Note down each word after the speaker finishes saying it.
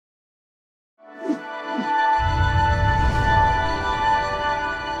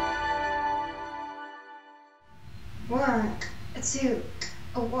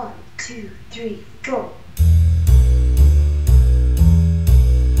2, 3, go.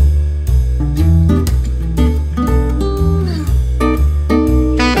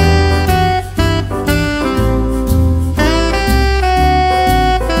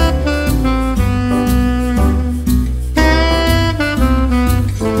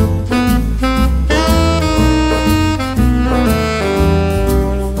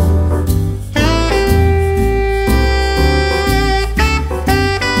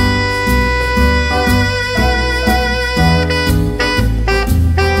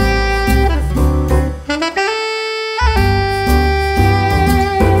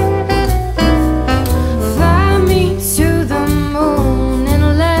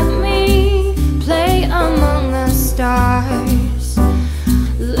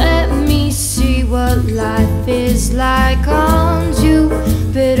 Life is like on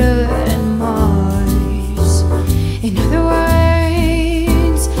Jupiter and Mars. In other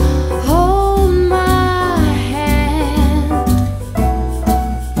words, hold my hand.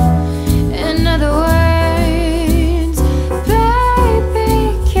 In other words, baby,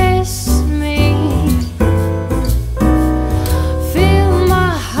 kiss me. Fill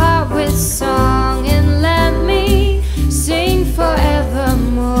my heart with song and let me sing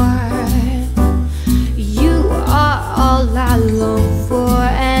forevermore. I long for,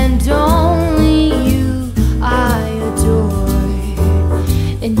 and only you I adore.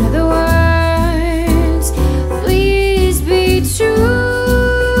 In other words, please be true.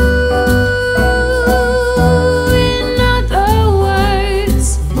 In other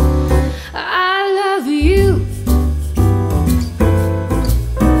words, I love you.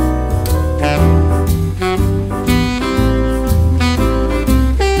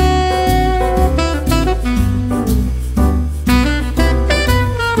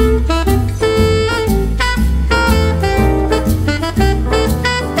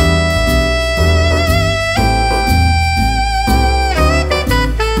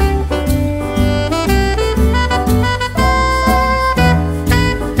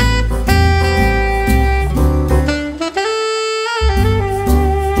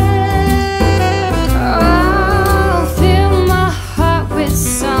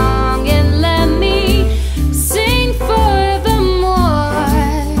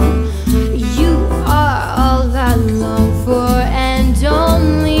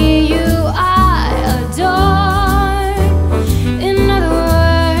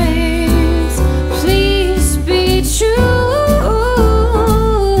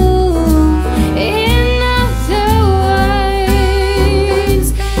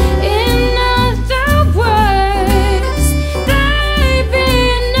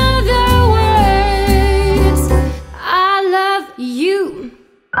 You.